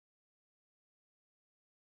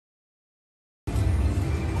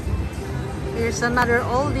Here's another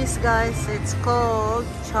oldies, guys. It's called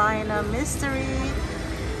China Mystery.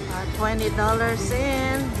 $20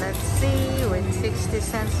 in. Let's see, with 60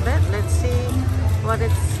 cents bet. Let's see what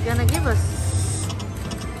it's gonna give us.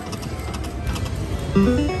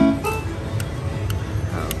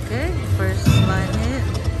 Okay, first line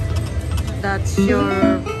hit. That's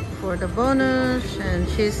your for the bonus, and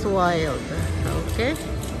she's wild. Okay.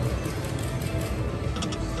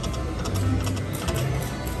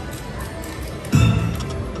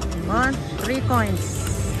 Come on, 3 coins.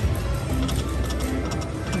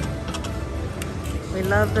 We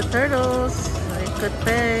love the turtles. It could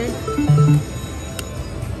pay.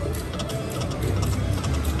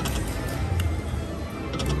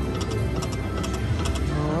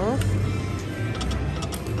 Oh.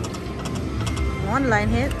 1 line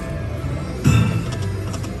hit.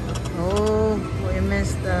 Oh, we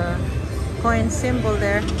missed the coin symbol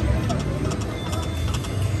there.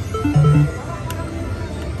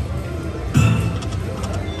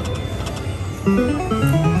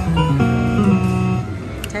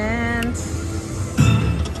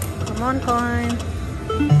 Come on, coin.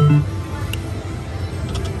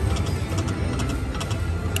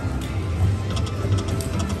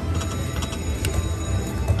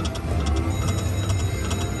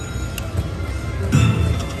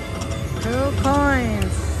 Two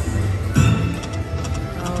coins.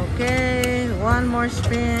 Okay, 1 more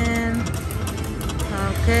spin.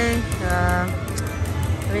 Okay,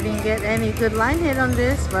 we didn't get any good line hit on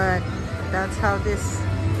this, but that's how this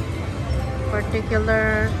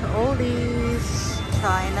particular oldies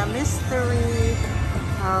China mystery.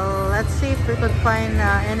 Let's see if we could find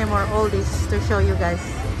any more oldies to show you guys.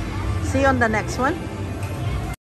 See you on the next one.